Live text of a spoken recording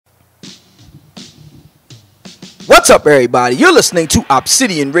What's up, everybody? You're listening to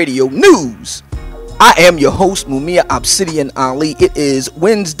Obsidian Radio News. I am your host, Mumia Obsidian Ali. It is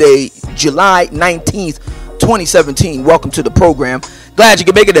Wednesday, July 19th, 2017. Welcome to the program. Glad you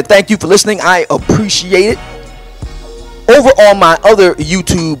can make it, and thank you for listening. I appreciate it. Over on my other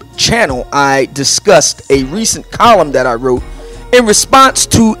YouTube channel, I discussed a recent column that I wrote in response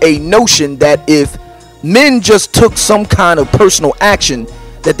to a notion that if men just took some kind of personal action,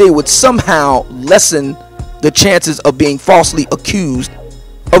 that they would somehow lessen the chances of being falsely accused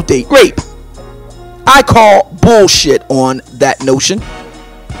of date rape. I call bullshit on that notion.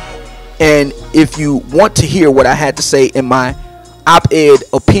 And if you want to hear what I had to say in my op-ed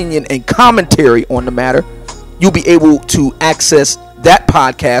opinion and commentary on the matter, you'll be able to access that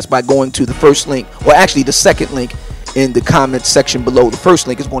podcast by going to the first link, or actually the second link in the comment section below. The first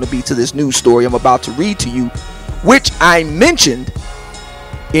link is going to be to this news story I'm about to read to you, which I mentioned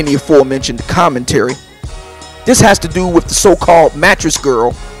in the aforementioned commentary. This has to do with the so-called Mattress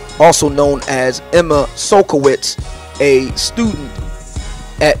girl, also known as Emma Solkowitz, a student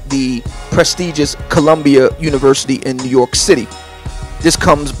at the prestigious Columbia University in New York City. This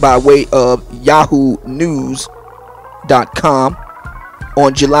comes by way of yahoonews.com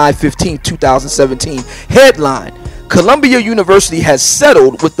on July 15, 2017. Headline: Columbia University has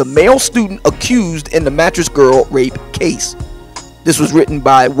settled with the male student accused in the Mattress girl rape case. This was written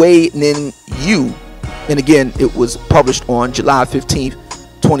by Wei Nin Yu. And again, it was published on July 15th,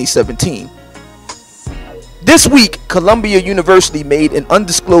 2017. This week, Columbia University made an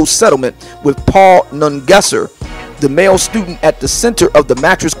undisclosed settlement with Paul Nungesser, the male student at the center of the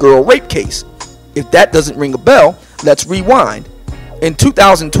Mattress girl rape case. If that doesn't ring a bell, let's rewind. In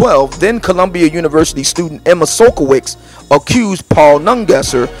 2012, then Columbia University student Emma Solkowitz accused Paul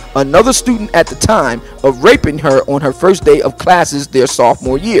Nungesser, another student at the time, of raping her on her first day of classes their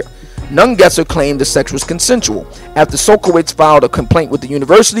sophomore year. Nungesser claimed the sex was consensual. After Solkowitz filed a complaint with the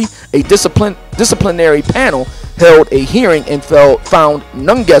university, a disciplinary panel held a hearing and found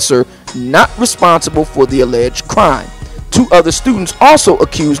Nungesser not responsible for the alleged crime. Two other students also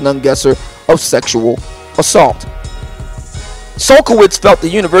accused Nungesser of sexual assault. Solkowitz felt the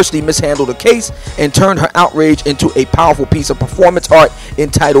university mishandled the case and turned her outrage into a powerful piece of performance art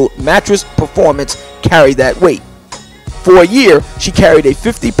entitled Mattress Performance Carry That Weight. For a year, she carried a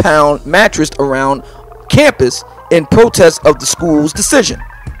 50-pound mattress around campus in protest of the school's decision.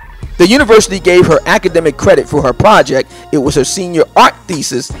 The university gave her academic credit for her project. It was her senior art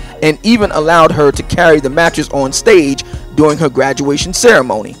thesis, and even allowed her to carry the mattress on stage during her graduation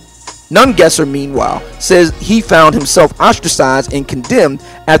ceremony. Nungesser, meanwhile, says he found himself ostracized and condemned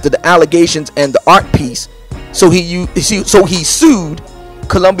after the allegations and the art piece, so he sued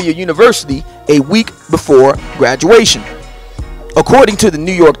Columbia University a week before graduation. According to the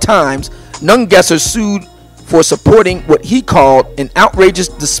New York Times, Nungesser sued for supporting what he called an outrageous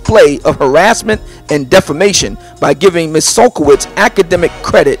display of harassment and defamation by giving Ms. Solkowitz academic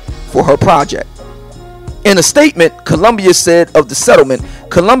credit for her project. In a statement, Columbia said of the settlement,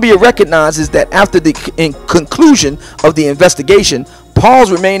 Columbia recognizes that after the conclusion of the investigation,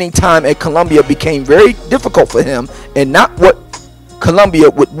 Paul's remaining time at Columbia became very difficult for him and not what Columbia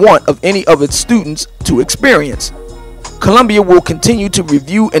would want of any of its students to experience. Columbia will continue to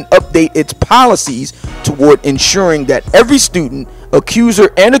review and update its policies toward ensuring that every student, accuser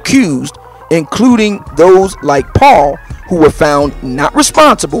and accused, including those like Paul who were found not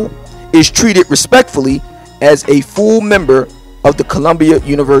responsible, is treated respectfully as a full member of the Columbia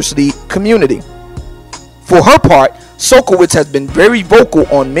University community. For her part, Solkowitz has been very vocal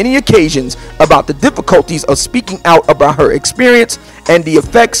on many occasions about the difficulties of speaking out about her experience and the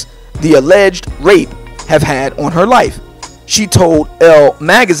effects the alleged rape have had on her life. She told Elle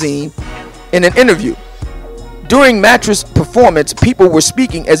magazine in an interview, "During Mattress performance, people were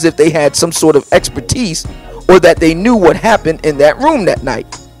speaking as if they had some sort of expertise or that they knew what happened in that room that night."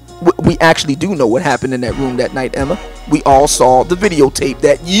 We actually do know what happened in that room that night, Emma. We all saw the videotape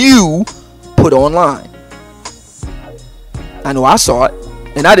that you put online. I know I saw it,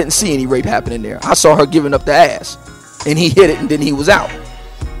 and I didn't see any rape happening there. I saw her giving up the ass, and he hit it, and then he was out.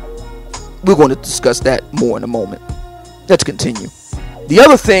 We're going to discuss that more in a moment. Let's continue. The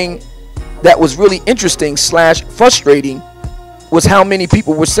other thing that was really interesting / frustrating was how many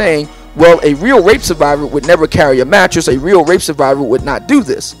people were saying, well, a real rape survivor would never carry a mattress. A real rape survivor would not do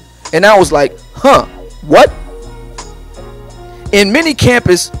this. And I was like, what? In many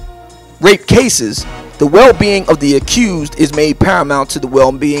campus rape cases, the well-being of the accused is made paramount to the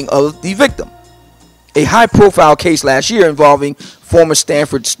well-being of the victim. A high-profile case last year involving former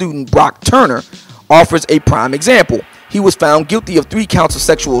Stanford student Brock Turner offers a prime example. He was found guilty of 3 counts of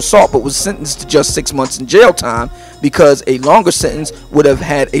sexual assault, but was sentenced to just 6 months in jail time because a longer sentence would have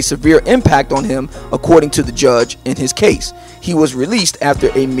had a severe impact on him, according to the judge in his case. He was released after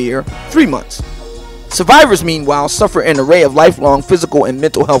a mere 3 months. Survivors, meanwhile, suffer an array of lifelong physical and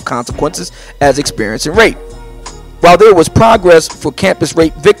mental health consequences as experiencing rape. While there was progress for campus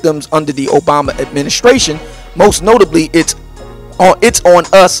rape victims under the Obama administration, most notably its On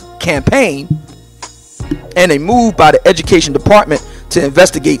Us campaign, and a move by the Education Department to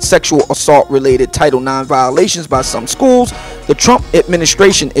investigate sexual assault related Title IX violations by some schools, the Trump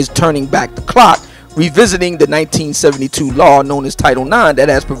administration is turning back the clock, revisiting the 1972 law known as Title IX that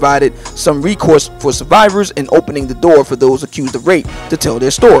has provided some recourse for survivors and opening the door for those accused of rape to tell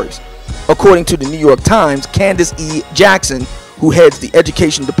their stories. According to the New York Times, Candace E. Jackson, who heads the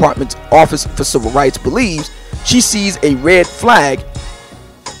Education Department's Office for Civil Rights, believes she sees a red flag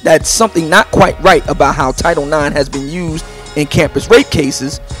that's something not quite right about how Title IX has been used in campus rape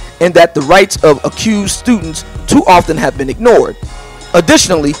cases, and that the rights of accused students too often have been ignored.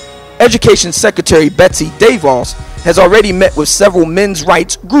 Additionally, Education Secretary Betsy DeVos has already met with several men's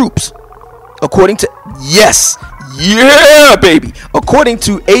rights groups. According to According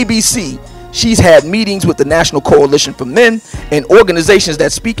to ABC, she's had meetings with the National Coalition for Men and organizations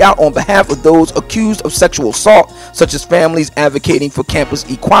that speak out on behalf of those accused of sexual assault, such as families advocating for campus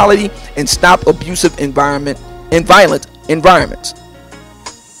equality and stop abusive and violent environments.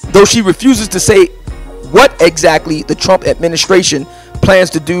 Though she refuses to say what exactly the Trump administration plans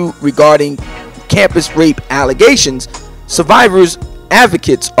to do regarding campus rape allegations, survivors'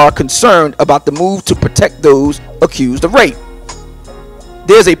 advocates are concerned about the move to protect those accused of rape.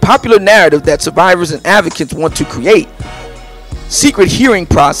 There's a popular narrative that survivors and advocates want to create secret hearing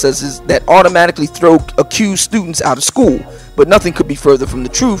processes that automatically throw accused students out of school, but nothing could be further from the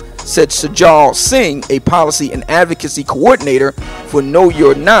truth, said Sajal Singh, a policy and advocacy coordinator for Know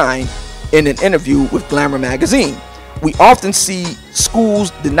Your Nine, in an interview with Glamour magazine. We often see schools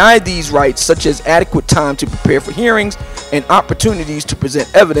deny these rights, such as adequate time to prepare for hearings and opportunities to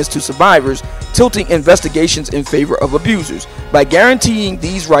present evidence to survivors, tilting investigations in favor of abusers. By guaranteeing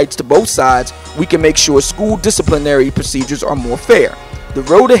these rights to both sides, we can make sure school disciplinary procedures are more fair. The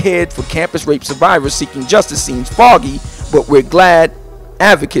road ahead for campus rape survivors seeking justice seems foggy, but we're glad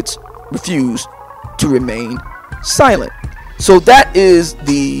advocates refuse to remain silent. So that is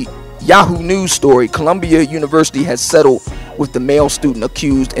the Yahoo News story. Columbia University has settled with the male student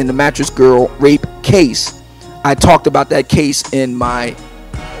accused in the Mattress Girl rape case. I talked about that case in my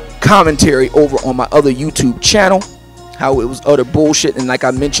commentary over on my other YouTube channel, how it was utter bullshit, and like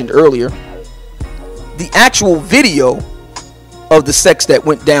I mentioned earlier, the actual video of the sex that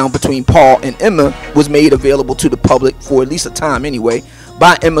went down between Paul and Emma was made available to the public for at least a time anyway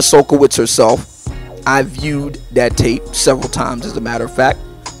by Emma Solkowitz herself. I viewed that tape several times, as a matter of fact.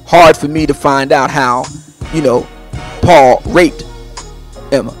 Hard for me to find out how, Paul raped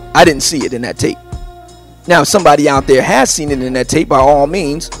Emma. I didn't see it in that tape. Now, if somebody out there has seen it in that tape, by all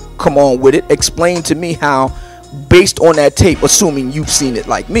means, come on with it. Explain to me how, based on that tape, assuming you've seen it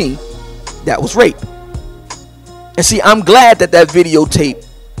like me, that was rape. And see, I'm glad that that videotape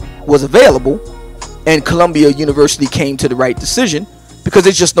was available and Columbia University came to the right decision, because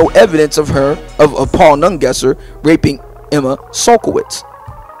there's just no evidence of Paul Nungesser raping Emma Solkowitz.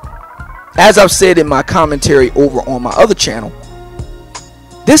 As I've said in my commentary over on my other channel,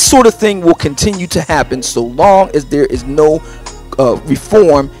 this sort of thing will continue to happen so long as there is no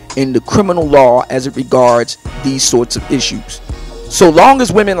reform in the criminal law as it regards these sorts of issues. So long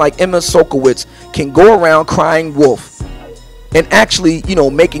as women like Emma Solkowitz can go around crying wolf and actually,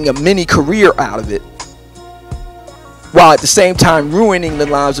 making a mini career out of it, while at the same time ruining the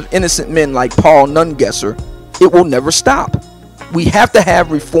lives of innocent men like Paul Nungesser, it will never stop. We have to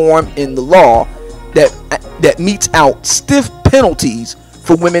have reform in the law that metes out stiff penalties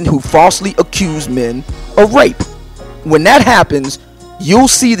for women who falsely accuse men of rape. When that happens, you'll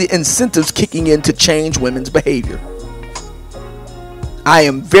see the incentives kicking in to change women's behavior. I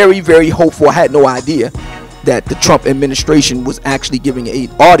am very, very hopeful. I had no idea that the Trump administration was actually giving an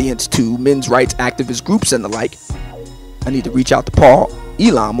audience to men's rights activist groups and the like. I need to reach out to Paul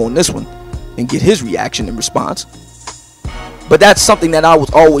Elam on this one and get his reaction and response. But that's something that I was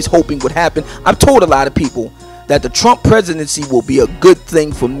always hoping would happen. I've told a lot of people that the Trump presidency will be a good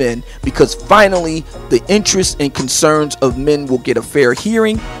thing for men, because finally the interests and concerns of men will get a fair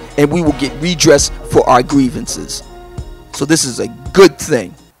hearing and we will get redress for our grievances. So this is a good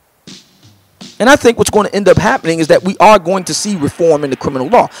thing. And I think what's going to end up happening is that we are going to see reform in the criminal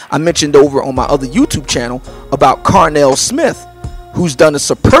law. I mentioned over on my other YouTube channel about Carnell Smith, who's done a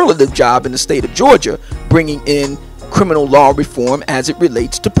superlative job in the state of Georgia, bringing in criminal law reform as it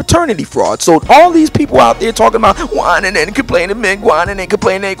relates to paternity fraud. So all these people out there talking about whining and complaining, men whining and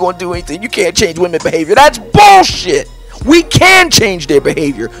complaining ain't gonna do anything. You can't change women's behavior. That's bullshit. We can change their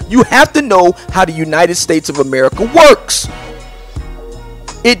behavior. You have to know how the United States of America works.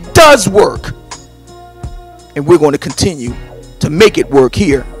 It does work. And we're going to continue to make it work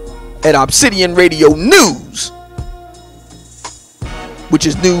here at Obsidian Radio News, which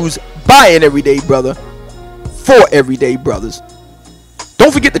is news by an everyday brother for everyday brothers.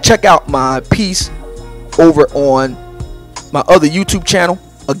 Don't forget to check out my piece over on my other YouTube channel.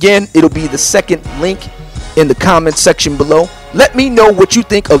 Again, it'll be the second link in the comment section below. Let me know what you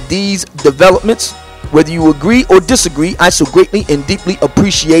think of these developments. Whether you agree or disagree, I so greatly and deeply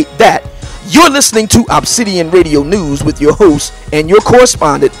appreciate that. You're listening to Obsidian Radio News with your host and your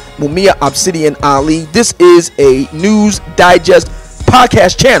correspondent, Mumia Obsidian Ali. This is a news digest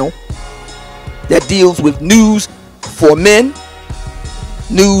podcast channel that deals with news for men,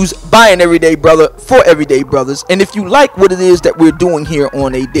 news by an everyday brother for everyday brothers. And if you like what it is that we're doing here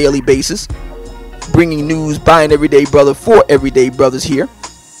on a daily basis, bringing news by an everyday brother for everyday brothers here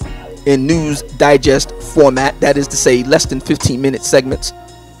in news digest format, that is to say less than 15-minute segments,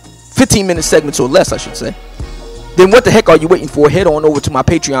 15-minute segments or less I should say, then what the heck are you waiting for? Head on over to my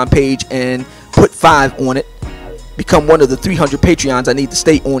Patreon page and put 5 on it. Become one of the 300 Patreons I need to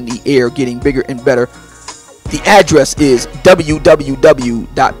stay on the air, getting bigger and better. The address is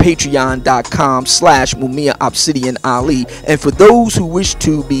www.patreon.com/Mumia Obsidian Ali. And for those who wish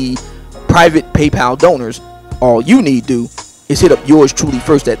to be private PayPal donors, all you need to do is hit up yours truly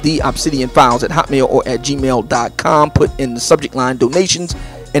first at theobsidianfiles at hotmail or at gmail.com. Put in the subject line donations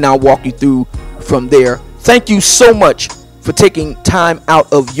and I'll walk you through from there. Thank you so much for taking time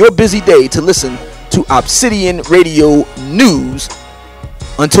out of your busy day to listen to Obsidian Radio News.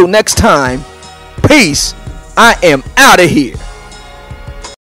 Until next time, peace. I am out of here.